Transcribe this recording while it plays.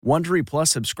Wondery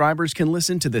Plus subscribers can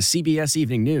listen to the CBS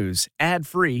Evening News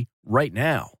ad-free right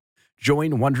now.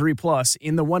 Join Wondery Plus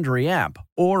in the Wondery app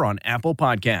or on Apple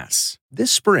Podcasts.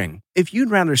 This spring, if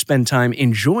you'd rather spend time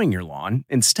enjoying your lawn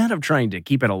instead of trying to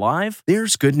keep it alive,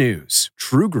 there's good news.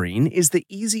 True Green is the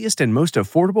easiest and most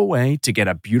affordable way to get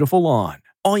a beautiful lawn.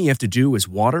 All you have to do is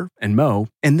water and mow,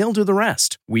 and they'll do the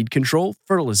rest. Weed control,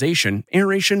 fertilization,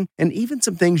 aeration, and even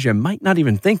some things you might not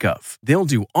even think of. They'll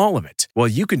do all of it, while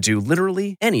you can do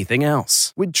literally anything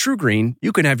else. With True Green,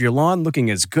 you can have your lawn looking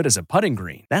as good as a putting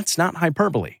green. That's not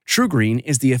hyperbole. True Green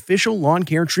is the official lawn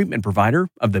care treatment provider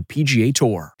of the PGA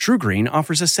Tour. True Green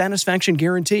offers a satisfaction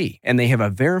guarantee, and they have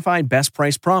a verified best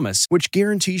price promise, which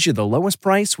guarantees you the lowest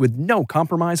price with no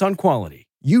compromise on quality.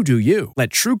 You do you. Let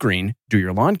True Green do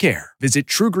your lawn care. Visit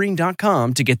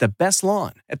TrueGreen.com to get the best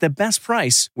lawn at the best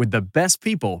price with the best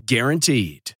people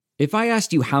guaranteed. If I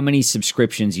asked you how many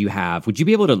subscriptions you have, would you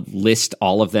be able to list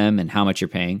all of them and how much you're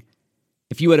paying?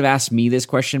 If you would have asked me this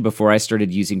question before I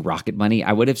started using Rocket Money,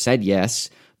 I would have said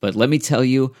yes. But let me tell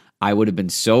you, I would have been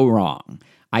so wrong.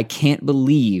 I can't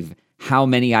believe how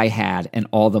many I had and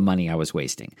all the money I was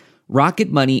wasting. Rocket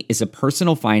Money is a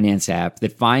personal finance app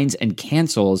that finds and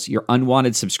cancels your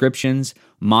unwanted subscriptions,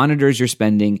 monitors your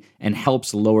spending, and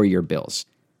helps lower your bills.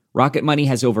 Rocket Money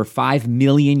has over 5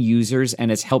 million users and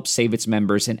has helped save its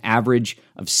members an average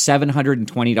of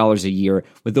 $720 a year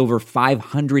with over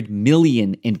 500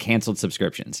 million in canceled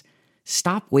subscriptions.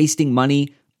 Stop wasting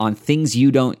money on things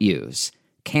you don't use.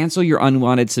 Cancel your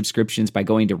unwanted subscriptions by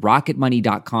going to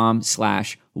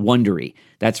rocketmoney.com/Wondery.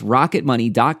 That's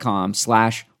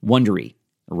rocketmoney.com/Wondery.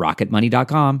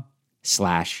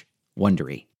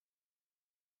 rocketmoney.com/Wondery.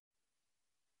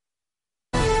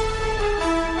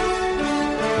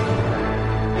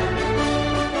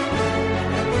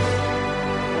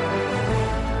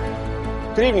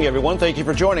 Good evening, everyone. Thank you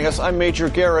for joining us. I'm Major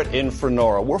Garrett in for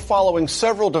Norah. We're following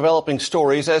several developing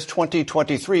stories as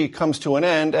 2023 comes to an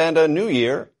end and a new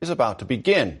year is about to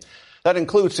begin. That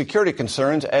includes security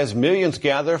concerns as millions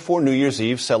gather for New Year's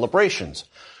Eve celebrations.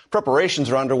 Preparations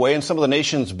are underway in some of the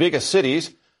nation's biggest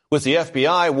cities, with the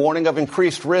FBI warning of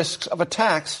increased risks of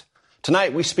attacks.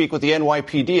 Tonight, we speak with the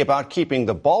NYPD about keeping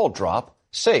the ball drop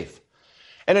safe.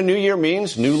 And a new year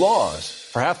means new laws.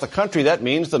 For half the country, that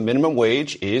means the minimum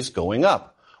wage is going up.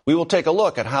 We will take a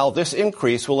look at how this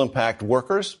increase will impact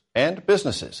workers and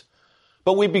businesses.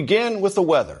 But we begin with the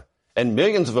weather, and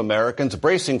millions of Americans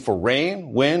bracing for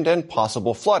rain, wind, and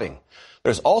possible flooding.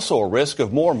 There's also a risk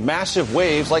of more massive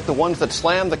waves like the ones that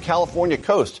slammed the California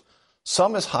coast,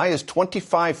 some as high as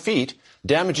 25 feet,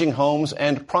 damaging homes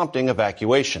and prompting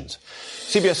evacuations.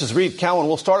 CBS's Reed Cowan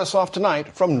will start us off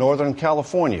tonight from Northern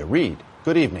California. Reed,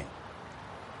 good evening.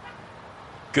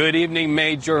 Good evening,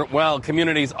 Major. Well,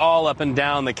 communities all up and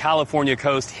down the California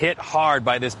coast hit hard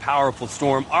by this powerful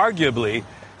storm. Arguably,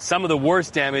 some of the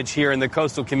worst damage here in the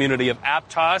coastal community of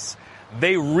Aptos.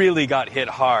 They really got hit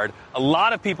hard. A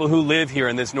lot of people who live here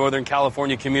in this Northern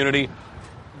California community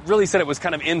really said it was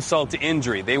kind of insult to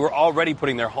injury. They were already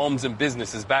putting their homes and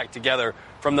businesses back together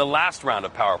from the last round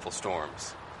of powerful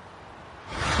storms.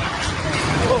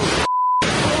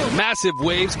 Massive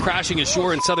waves crashing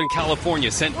ashore in Southern California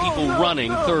sent people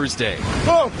running Thursday.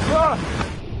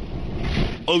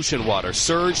 Ocean water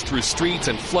surged through streets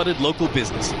and flooded local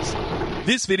businesses.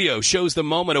 This video shows the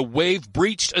moment a wave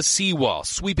breached a seawall,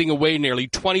 sweeping away nearly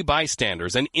 20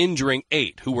 bystanders and injuring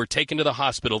 8 who were taken to the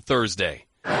hospital Thursday.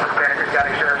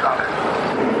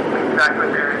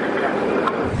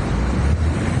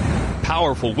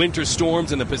 Powerful winter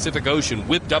storms in the Pacific Ocean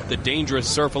whipped up the dangerous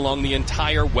surf along the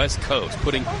entire West Coast,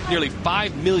 putting nearly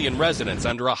 5 million residents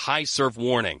under a high surf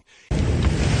warning.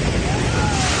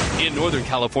 In Northern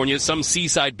California, some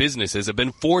seaside businesses have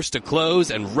been forced to close,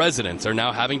 and residents are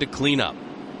now having to clean up.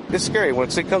 It's scary. When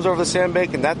it comes over the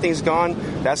sandbank and that thing's gone,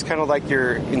 that's kind of like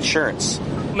your insurance.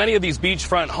 Many of these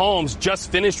beachfront homes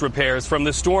just finished repairs from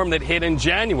the storm that hit in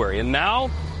January, and now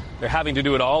they're having to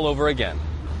do it all over again.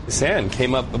 The sand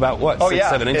came up about,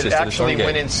 6-7 inches to the storm gate. It actually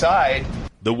went inside.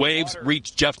 The waves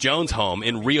reached Jeff Jones' home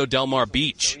in Rio Del Mar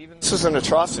Beach. This is an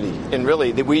atrocity, and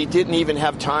really, we didn't even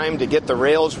have time to get the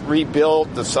rails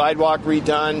rebuilt, the sidewalk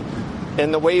redone,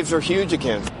 and the waves are huge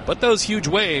again. But those huge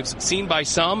waves, seen by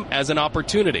some as an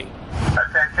opportunity.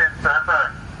 Attention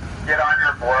surfers, get on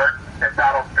your board and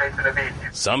paddle straight to the beach.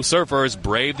 Some surfers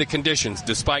braved the conditions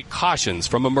despite cautions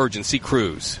from emergency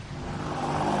crews.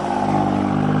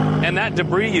 And that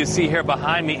debris you see here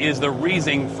behind me is the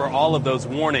reason for all of those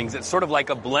warnings. It's sort of like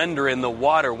a blender in the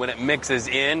water when it mixes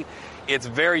in. It's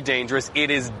very dangerous. It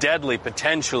is deadly,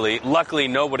 potentially. Luckily,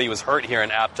 nobody was hurt here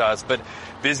in Aptos, but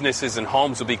businesses and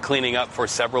homes will be cleaning up for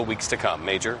several weeks to come.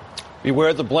 Major?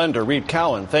 Beware the blender. Reed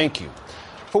Cowan, thank you.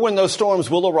 For when those storms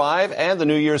will arrive and the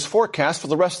New Year's forecast for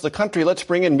the rest of the country, let's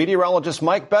bring in meteorologist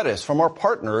Mike Bettis from our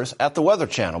partners at the Weather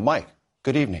Channel. Mike,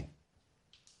 good evening.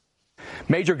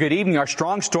 Major, good evening. Our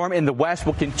strong storm in the west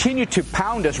will continue to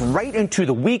pound us right into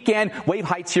the weekend. Wave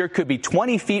heights here could be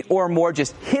 20 feet or more,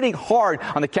 just hitting hard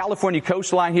on the California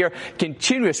coastline here.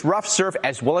 Continuous rough surf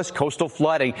as well as coastal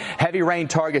flooding. Heavy rain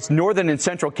targets northern and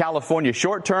central California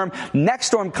short term. Next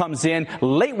storm comes in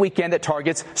late weekend that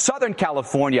targets southern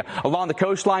California. Along the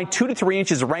coastline, 2 to 3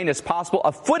 inches of rain is possible,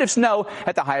 a foot of snow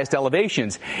at the highest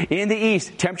elevations. In the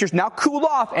east, temperatures now cool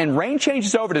off and rain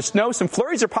changes over to snow. Some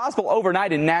flurries are possible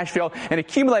overnight in Nashville and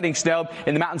accumulating snow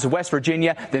in the mountains of West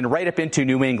Virginia, then right up into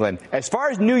New England. As far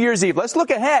as New Year's Eve, let's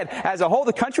look ahead. As a whole,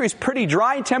 the country is pretty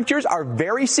dry and temperatures are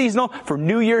very seasonal for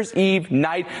New Year's Eve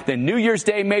night. Then New Year's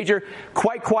Day, Major,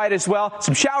 quite quiet as well.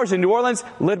 Some showers in New Orleans,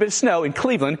 a little bit of snow in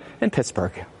Cleveland and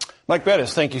Pittsburgh. Mike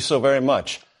Bettis, thank you so very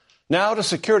much. Now to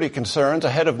security concerns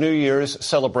ahead of New Year's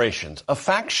celebrations. A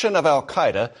faction of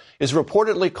al-Qaeda is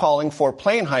reportedly calling for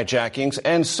plane hijackings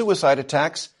and suicide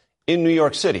attacks in New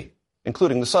York City,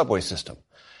 including the subway system.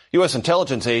 U.S.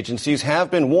 intelligence agencies have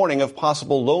been warning of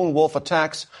possible lone wolf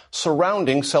attacks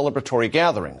surrounding celebratory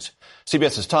gatherings.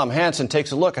 CBS's Tom Hansen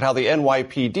takes a look at how the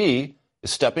NYPD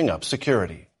is stepping up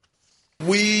security.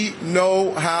 We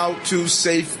know how to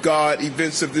safeguard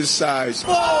events of this size.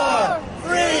 4,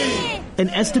 3. An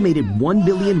estimated 1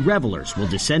 billion revelers will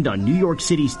descend on New York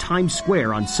City's Times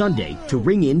Square on Sunday to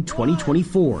ring in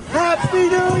 2024. Happy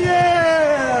New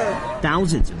Year!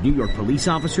 Thousands of New York police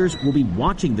officers will be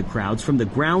watching the crowds from the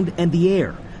ground and the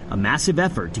air, a massive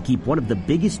effort to keep one of the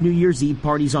biggest New Year's Eve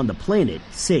parties on the planet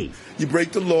safe. You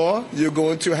break the law, you're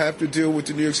going to have to deal with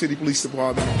the New York City Police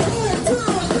Department.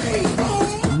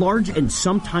 Large and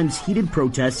sometimes heated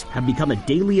protests have become a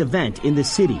daily event in the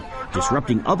city,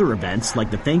 disrupting other events like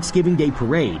the Thanksgiving Day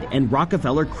Parade and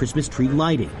Rockefeller Christmas tree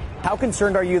lighting. How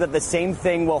concerned are you that the same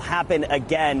thing will happen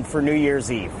again for New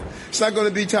Year's Eve? It's not going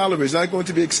to be tolerated. It's not going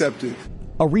to be accepted.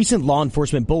 A recent law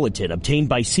enforcement bulletin obtained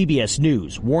by CBS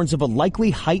News warns of a likely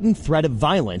heightened threat of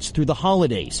violence through the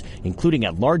holidays, including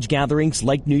at large gatherings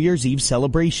like New Year's Eve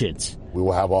celebrations. We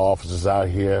will have our officers out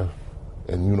here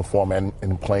in uniform and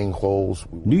in plain clothes.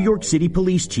 New York City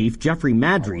Police Chief Jeffrey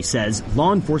Madry says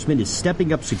law enforcement is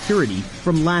stepping up security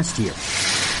from last year.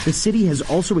 The city has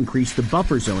also increased the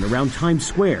buffer zone around Times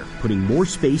Square, putting more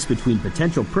space between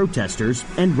potential protesters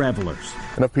and revelers.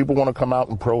 And if people want to come out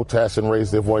and protest and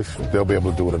raise their voice, they'll be able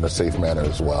to do it in a safe manner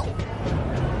as well.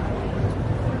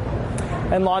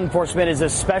 And law enforcement is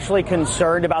especially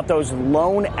concerned about those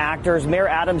lone actors. Mayor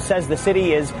Adams says the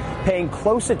city is paying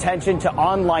close attention to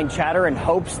online chatter in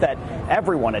hopes that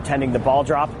everyone attending the ball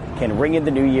drop can ring in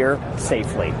the new year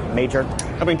safely. Major.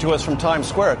 Coming to us from Times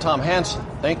Square, Tom Hansen,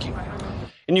 thank you.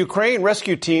 In Ukraine,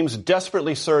 rescue teams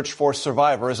desperately search for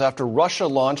survivors after Russia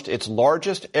launched its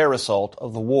largest air assault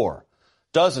of the war.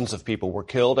 Dozens of people were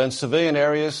killed and civilian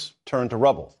areas turned to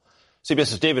rubble.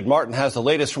 CBS's David Martin has the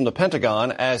latest from the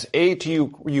Pentagon as aid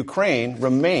to Ukraine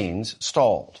remains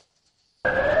stalled.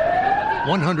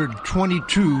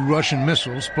 122 Russian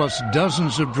missiles plus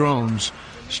dozens of drones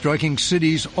striking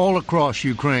cities all across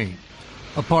Ukraine.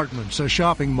 Apartments, a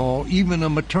shopping mall, even a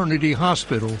maternity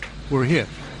hospital were hit.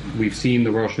 We've seen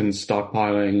the Russians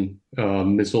stockpiling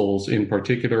missiles in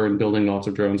particular and building lots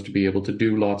of drones to be able to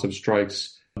do lots of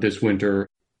strikes this winter.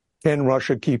 Can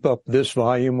Russia keep up this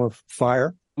volume of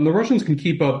fire? The Russians can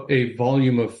keep up a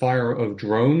volume of fire of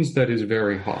drones that is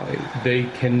very high. They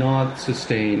cannot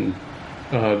sustain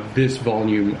this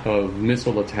volume of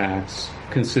missile attacks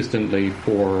consistently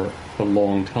for a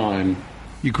long time.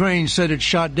 Ukraine said it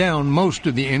shot down most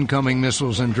of the incoming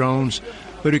missiles and drones,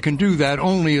 but it can do that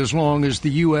only as long as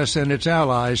the U.S. and its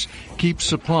allies keep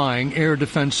supplying air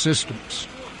defense systems.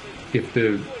 If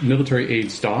the military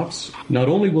aid stops, not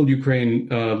only will Ukraine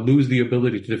lose the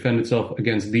ability to defend itself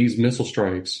against these missile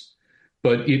strikes,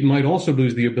 but it might also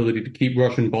lose the ability to keep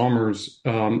Russian bombers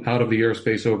out of the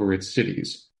airspace over its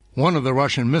cities. One of the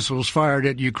Russian missiles fired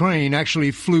at Ukraine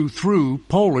actually flew through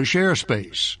Polish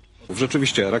airspace.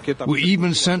 We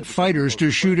even sent fighters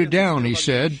to shoot it down, he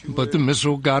said, but the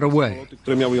missile got away.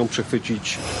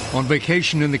 On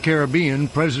vacation in the Caribbean,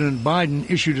 President Biden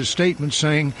issued a statement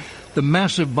saying the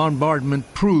massive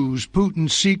bombardment proves Putin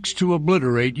seeks to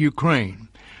obliterate Ukraine,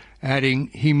 adding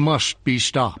he must be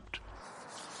stopped.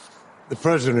 The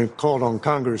president called on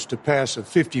Congress to pass a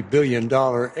 $50 billion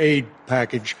aid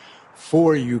package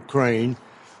for Ukraine,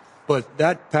 but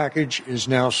that package is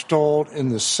now stalled in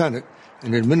the Senate.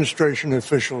 And administration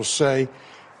officials say,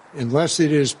 unless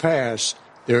it is passed,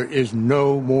 there is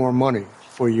no more money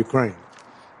for Ukraine.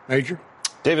 Major?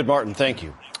 David Martin, thank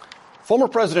you. Former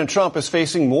President Trump is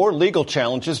facing more legal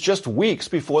challenges just weeks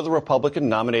before the Republican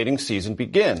nominating season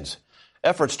begins.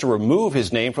 Efforts to remove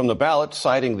his name from the ballot,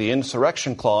 citing the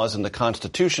insurrection clause in the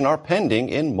Constitution, are pending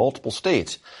in multiple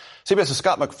states. CBS's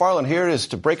Scott MacFarlane here is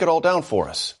to break it all down for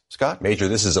us. Scott? Major,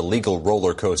 this is a legal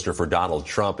roller coaster for Donald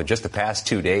Trump. In just the past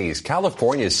 2 days,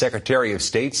 California's Secretary of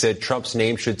State said Trump's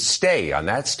name should stay on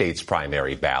that state's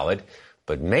primary ballot.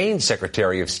 But Maine's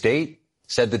Secretary of State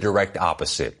said the direct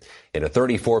opposite. In a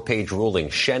 34-page ruling,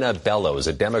 Shenna Bellows,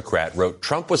 a Democrat, wrote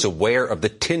Trump was aware of the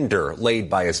tinder laid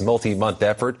by his multi-month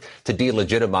effort to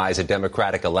delegitimize a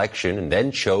Democratic election and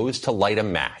then chose to light a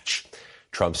match.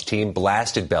 Trump's team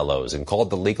blasted Bellows and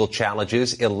called the legal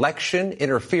challenges election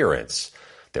interference.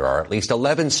 There are at least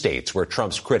 11 states where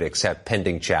Trump's critics have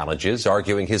pending challenges,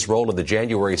 arguing his role in the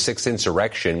January 6th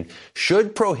insurrection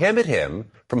should prohibit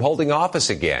him from holding office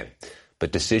again.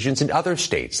 But decisions in other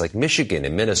states like Michigan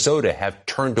and Minnesota have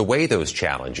turned away those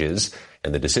challenges,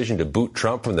 and the decision to boot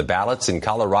Trump from the ballots in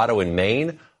Colorado and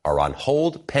Maine are on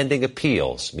hold pending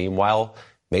appeals. Meanwhile,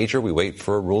 Major, we wait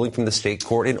for a ruling from the state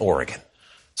court in Oregon.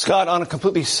 Scott, on a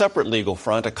completely separate legal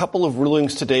front, a couple of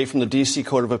rulings today from the D.C.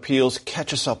 Court of Appeals.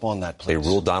 Catch us up on that, please. They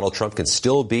ruled Donald Trump can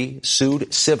still be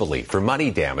sued civilly for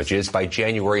money damages by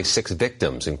January 6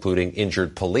 victims, including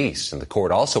injured police. And the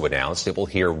court also announced it will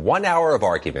hear 1 hour of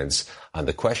arguments on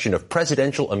the question of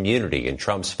presidential immunity in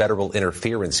Trump's federal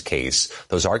interference case.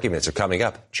 Those arguments are coming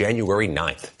up January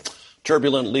 9th.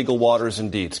 Turbulent legal waters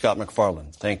indeed. Scott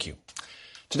MacFarlane, thank you.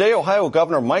 Today, Ohio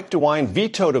Governor Mike DeWine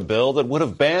vetoed a bill that would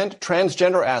have banned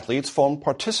transgender athletes from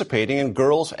participating in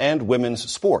girls' and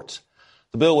women's sports.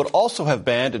 The bill would also have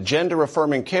banned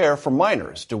gender-affirming care for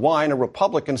minors. DeWine, a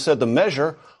Republican, said the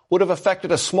measure would have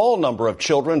affected a small number of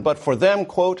children, but for them,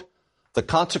 quote, the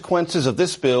consequences of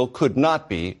this bill could not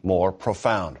be more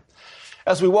profound.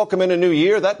 As we welcome in a new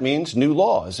year, that means new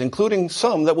laws, including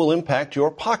some that will impact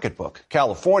your pocketbook.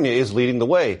 California is leading the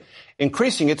way,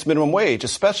 increasing its minimum wage,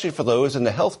 especially for those in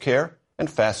the healthcare and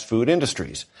fast food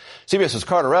industries. CBS's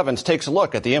Carter Evans takes a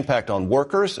look at the impact on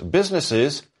workers,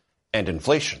 businesses, and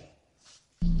inflation.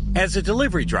 As a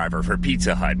delivery driver for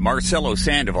Pizza Hut, Marcelo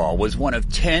Sandoval was one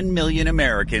of 10 million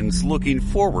Americans looking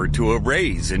forward to a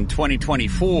raise in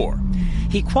 2024.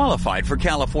 He qualified for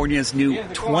California's new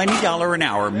 $20 an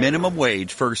hour minimum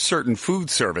wage for certain food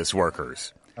service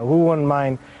workers. Who wouldn't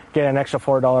mind getting an extra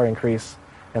 $4 increase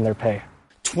in their pay?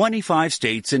 25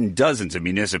 states and dozens of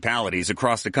municipalities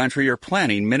across the country are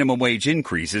planning minimum wage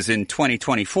increases in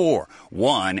 2024,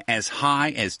 one as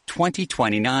high as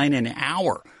 $20.29 an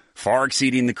hour, far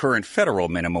exceeding the current federal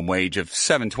minimum wage of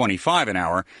 $7.25 an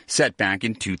hour set back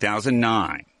in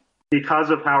 2009. Because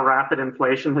of how rapid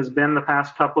inflation has been the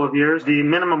past couple of years, the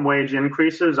minimum wage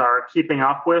increases are keeping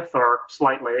up with or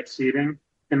slightly exceeding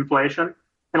inflation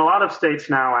in a lot of states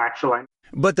now, actually.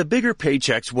 But the bigger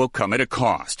paychecks will come at a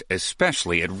cost,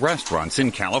 especially at restaurants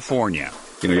in California.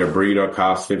 You know, your burrito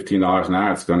costs $15 an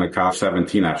hour. It's going to cost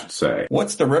 $17, I should say.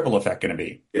 What's the ripple effect going to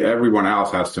be? Everyone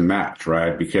else has to match,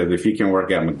 right? Because if you can work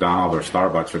at McDonald's or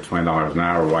Starbucks for $20 an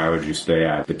hour, why would you stay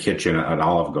at the kitchen at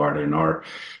Olive Garden or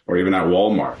even at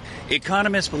Walmart?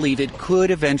 Economists believe it could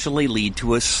eventually lead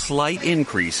to a slight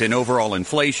increase in overall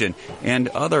inflation and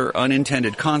other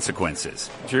unintended consequences.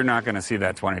 You're not going to see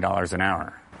that $20 an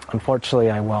hour. Unfortunately,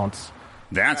 I won't.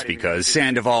 That's because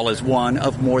Sandoval is one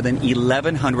of more than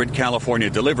 1,100 California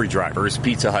delivery drivers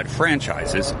Pizza Hut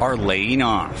franchises are laying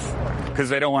off. Because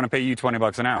they don't want to pay you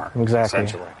 $20 an hour.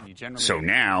 Exactly. So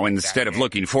now, instead of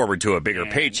looking forward to a bigger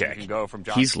paycheck,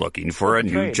 he's looking for a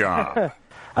new job.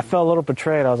 I felt a little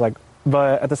betrayed. I was like,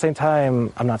 but at the same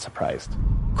time, I'm not surprised.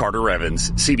 Carter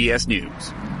Evans, CBS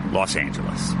News, Los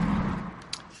Angeles.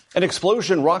 An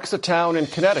explosion rocks a town in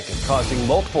Connecticut, causing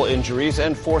multiple injuries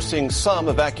and forcing some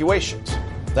evacuations.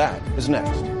 That is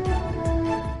next.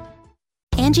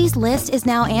 Angie's List is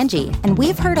now Angie, and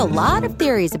we've heard a lot of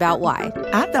theories about why.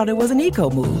 I thought it was an eco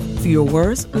move. Fewer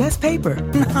words, less paper.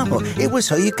 No, it was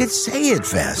so you could say it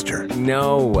faster.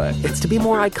 No, it's to be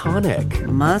more iconic.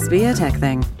 Must be a tech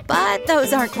thing. But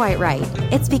those aren't quite right.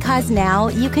 It's because now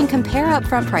you can compare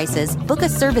upfront prices, book a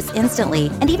service instantly,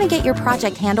 and even get your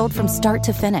project handled from start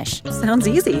to finish. Sounds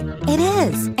easy. It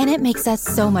is, and it makes us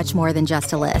so much more than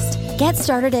just a list. Get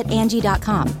started at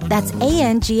Angie.com. That's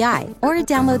ANGI, or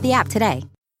download the app today.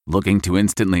 Looking to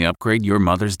instantly upgrade your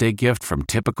Mother's Day gift from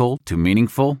typical to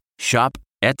meaningful? Shop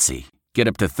Etsy. Get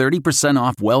up to 30%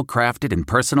 off well-crafted and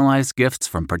personalized gifts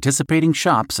from participating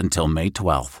shops until May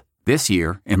 12th. This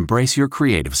year, embrace your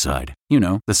creative side. You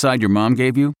know, the side your mom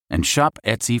gave you. And shop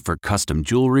Etsy for custom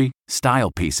jewelry, style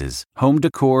pieces, home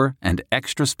decor, and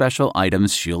extra special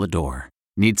items she'll adore.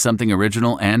 Need something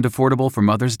original and affordable for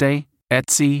Mother's Day?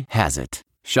 Etsy has it.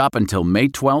 Shop until May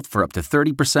 12th for up to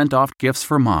 30% off gifts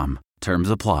for mom. Terms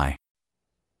apply.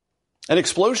 An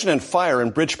explosion and fire in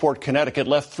Bridgeport, Connecticut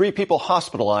left 3 people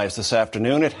hospitalized this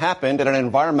afternoon. It happened at an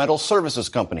environmental services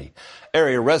company.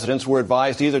 Area residents were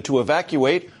advised either to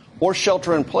evacuate or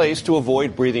shelter in place to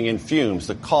avoid breathing in fumes.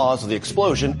 The cause of the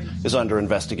explosion is under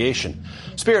investigation.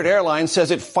 Spirit Airlines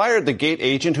says it fired the gate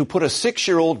agent who put a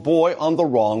 6-year-old boy on the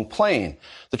wrong plane.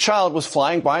 The child was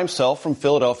flying by himself from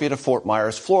Philadelphia to Fort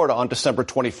Myers, Florida on December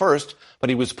 21st, but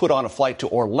he was put on a flight to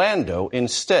Orlando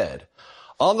instead.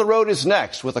 On the Road is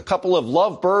next with a couple of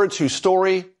lovebirds whose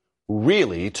story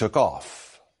really took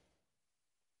off.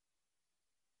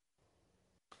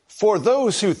 For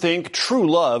those who think true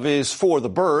love is for the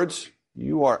birds,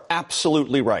 you are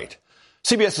absolutely right.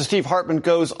 CBS's Steve Hartman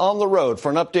goes on the road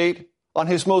for an update on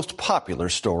his most popular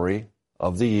story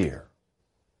of the year.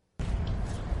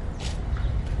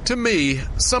 To me,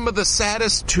 some of the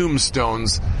saddest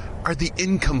tombstones are the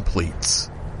incompletes.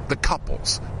 The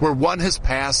couples where one has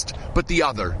passed but the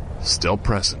other still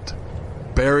present,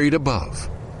 buried above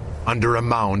under a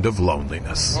mound of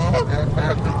loneliness,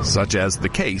 such as the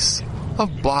case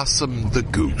of Blossom the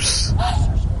goose.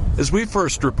 As we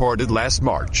first reported last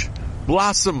March,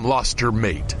 Blossom lost her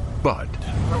mate, Bud.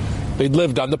 They'd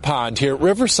lived on the pond here at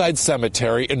Riverside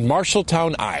Cemetery in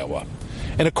Marshalltown, Iowa.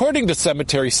 And according to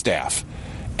cemetery staff,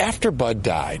 after Bud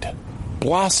died,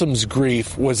 Blossom's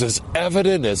grief was as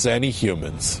evident as any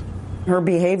human's. Her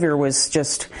behavior was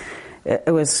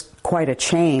it was quite a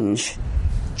change.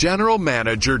 General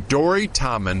Manager Dory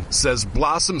Tommen says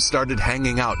Blossom started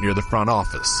hanging out near the front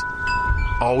office,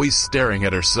 always staring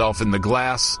at herself in the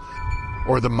glass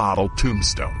or the model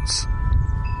tombstones.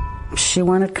 She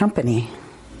wanted company.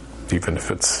 Even if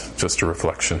it's just a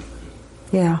reflection.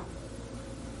 Yeah.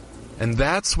 And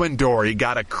that's when Dory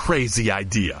got a crazy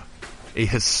idea. A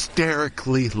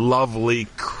hysterically lovely,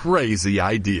 crazy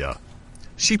idea.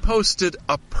 She posted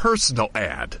a personal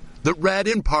ad that read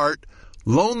in part,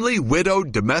 "Lonely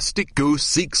widowed domestic goose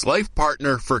seeks life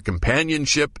partner for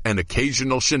companionship and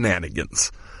occasional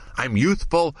shenanigans. I'm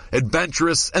youthful,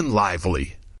 adventurous, and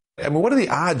lively." I mean, what are the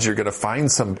odds you're going to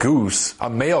find some goose, a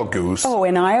male goose? Oh,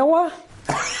 in Iowa?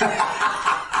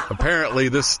 Apparently,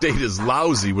 this state is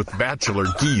lousy with bachelor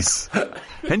geese.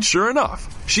 And sure enough,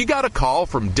 she got a call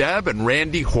from Deb and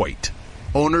Randy Hoyt,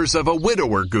 owners of a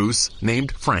widower goose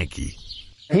named Frankie.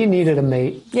 He needed a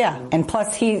mate. Yeah, and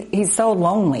plus he's so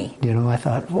lonely. You know, I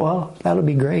thought, well, that'll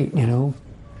be great, you know.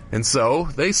 And so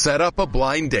they set up a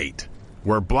blind date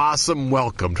where Blossom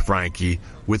welcomed Frankie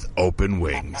with open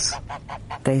wings.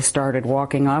 They started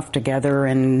walking off together,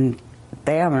 and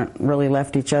they haven't really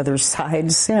left each other's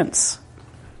sides since.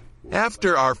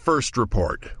 After our first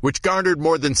report, which garnered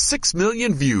more than 6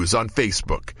 million views on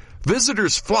Facebook,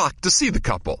 visitors flocked to see the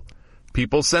couple.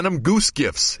 People sent them goose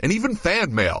gifts and even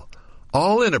fan mail,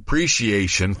 all in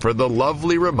appreciation for the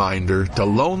lovely reminder to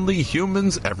lonely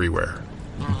humans everywhere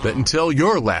that until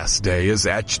your last day is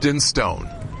etched in stone,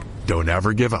 don't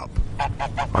ever give up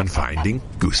on finding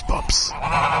goosebumps.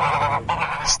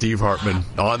 Steve Hartman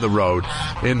on the road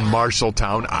in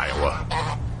Marshalltown, Iowa.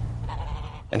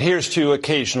 And here's to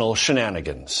occasional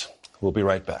shenanigans. We'll be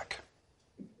right back.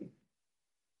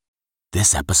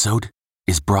 This episode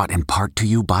is brought in part to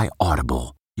you by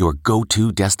Audible, your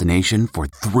go-to destination for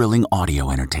thrilling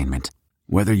audio entertainment.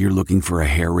 Whether you're looking for a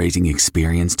hair-raising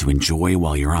experience to enjoy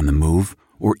while you're on the move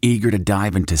or eager to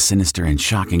dive into sinister and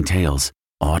shocking tales,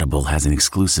 Audible has an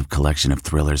exclusive collection of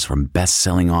thrillers from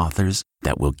best-selling authors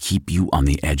that will keep you on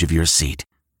the edge of your seat.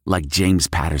 Like James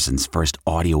Patterson's first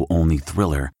audio-only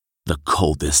thriller, The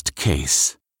Coldest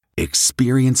Case.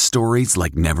 Experience stories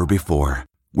like never before,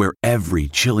 where every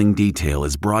chilling detail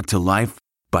is brought to life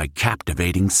by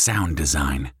captivating sound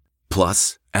design.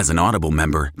 Plus, as an Audible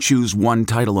member, choose one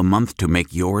title a month to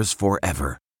make yours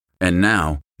forever. And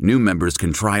now, new members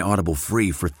can try Audible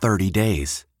free for 30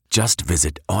 days. Just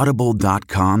visit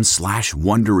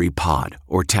audible.com/WonderyPod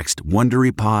or text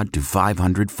WonderyPod to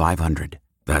 500-500.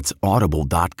 That's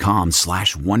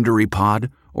audible.com/WonderyPod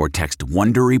or text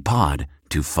WonderyPod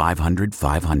to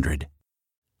 500-500.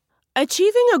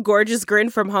 Achieving a gorgeous grin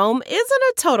from home isn't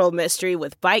a total mystery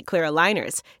with Bite Clear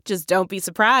aligners. Just don't be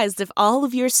surprised if all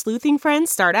of your sleuthing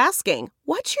friends start asking,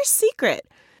 "What's your secret?"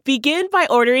 Begin by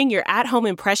ordering your at-home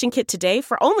impression kit today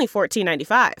for only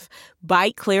 $14.95.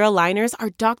 Bite Clear aligners are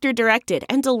doctor-directed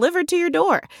and delivered to your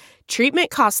door.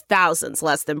 Treatment costs thousands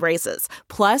less than braces.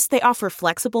 Plus, they offer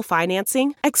flexible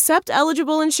financing, accept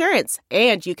eligible insurance,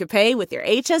 and you can pay with your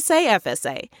HSA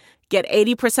FSA. Get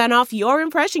 80% off your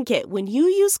impression kit when you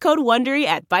use code WONDERY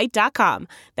at Byte.com.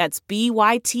 That's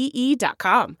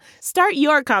BYTE.com. Start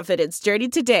your confidence journey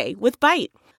today with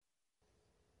Byte.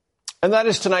 And that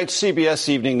is tonight's CBS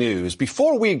Evening News.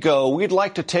 Before we go, we'd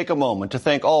like to take a moment to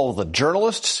thank all of the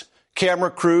journalists,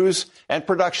 camera crews, and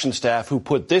production staff who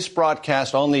put this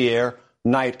broadcast on the air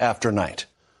night after night.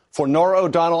 For Norah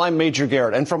O'Donnell, I'm Major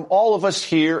Garrett, and from all of us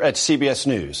here at CBS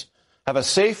News, have a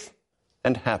safe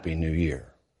and happy New Year.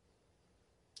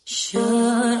 Should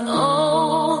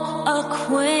all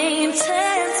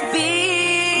acquaintance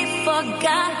be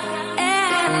forgot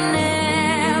and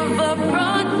never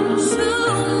brought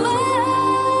to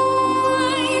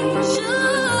mind?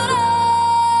 Should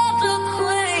all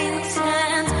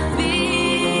acquaintance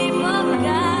be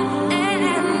forgot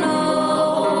and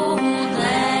old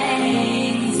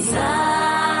lang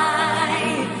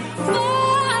syne? For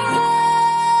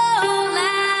old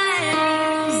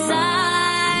lang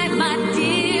syne, my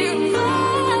dear,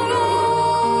 for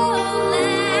old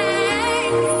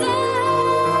lang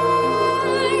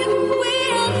syne,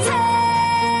 we'll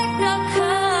take a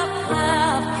cup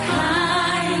of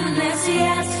kindness,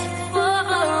 yes, for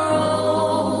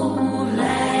old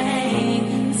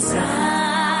lang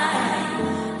syne,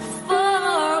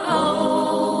 for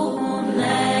old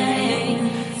lang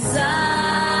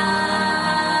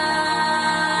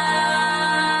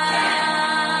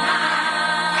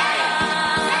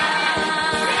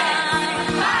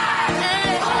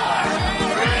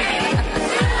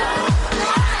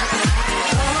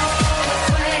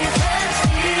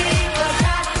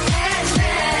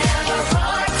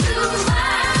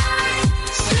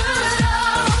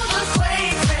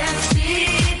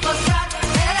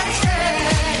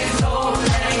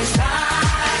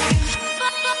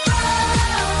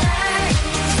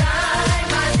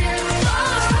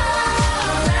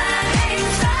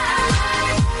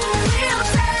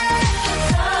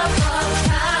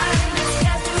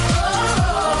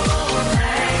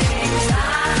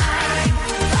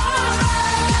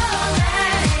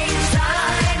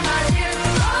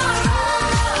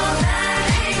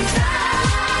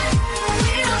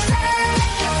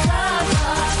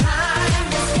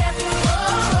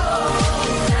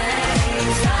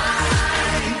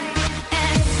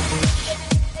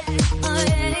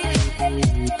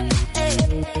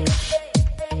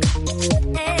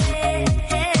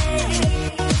New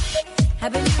Year, baby.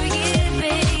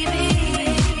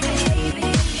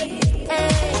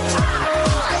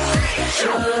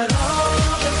 Should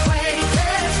all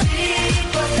acquaintance be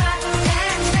forgot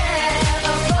and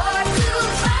never brought to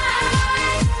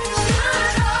mind?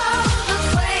 Should all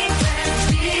acquaintance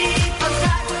be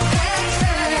forgot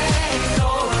and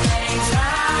old lang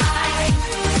syne?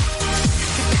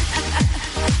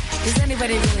 Does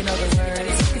anybody really know the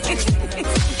words?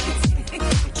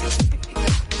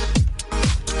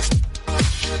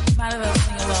 Might as well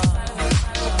sing along.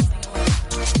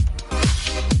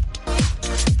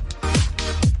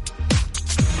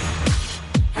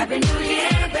 Happy New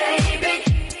Year, baby.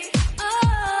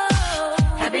 Oh,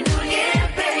 Happy New Year,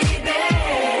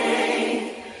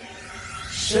 baby.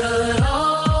 Should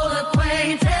all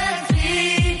acquaintance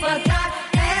be forgot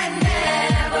and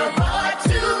never brought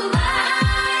to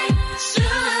mind?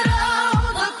 Should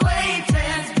all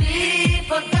acquaintance be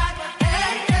forgot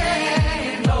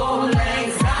and old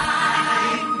lang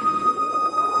syne?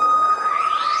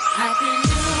 Happy New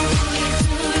Year to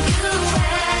you and your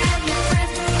friends,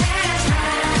 and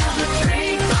have a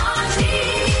drink on me.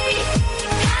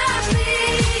 Happy New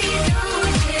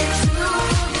Year to you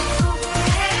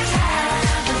and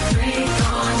have a drink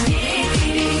on me.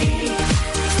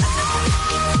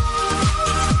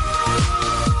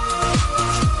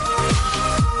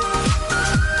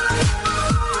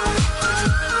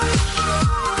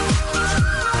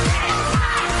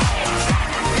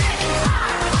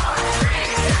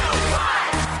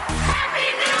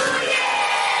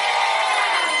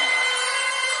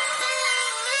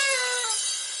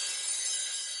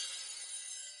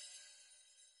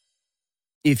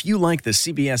 If you like the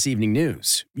CBS Evening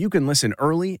News, you can listen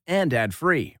early and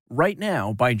ad-free right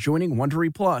now by joining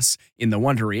Wondery Plus in the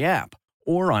Wondery app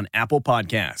or on Apple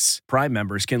Podcasts. Prime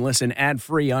members can listen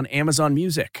ad-free on Amazon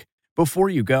Music. Before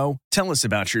you go, tell us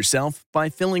about yourself by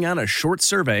filling out a short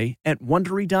survey at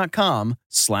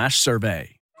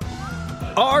Wondery.com/survey.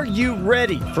 Are you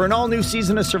ready for an all-new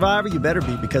season of Survivor? You better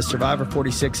be, because Survivor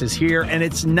 46 is here, and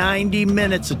it's 90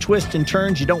 minutes of twists and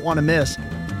turns you don't want to miss.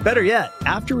 Better yet,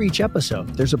 after each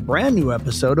episode, there's a brand new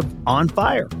episode of On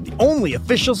Fire, the only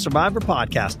official Survivor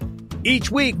podcast.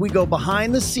 Each week, we go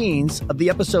behind the scenes of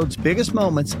the episode's biggest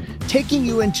moments, taking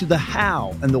you into the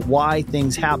how and the why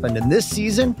things happened. And this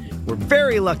season, we're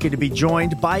very lucky to be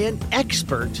joined by an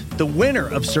expert, the winner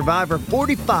of Survivor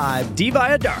 45,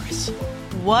 Diva Adaris.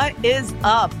 What is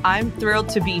up? I'm thrilled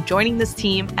to be joining this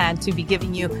team and to be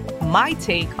giving you my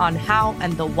take on how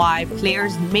and the why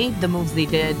players made the moves they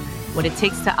did, what it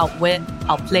takes to outwit,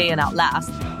 outplay, and outlast,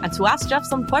 and to ask Jeff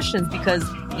some questions because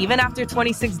even after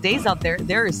 26 days out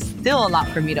there is still a lot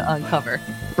for me to uncover.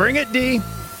 Bring it, D.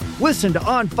 Listen to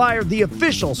On Fire, the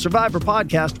official Survivor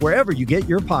podcast, wherever you get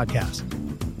your podcasts.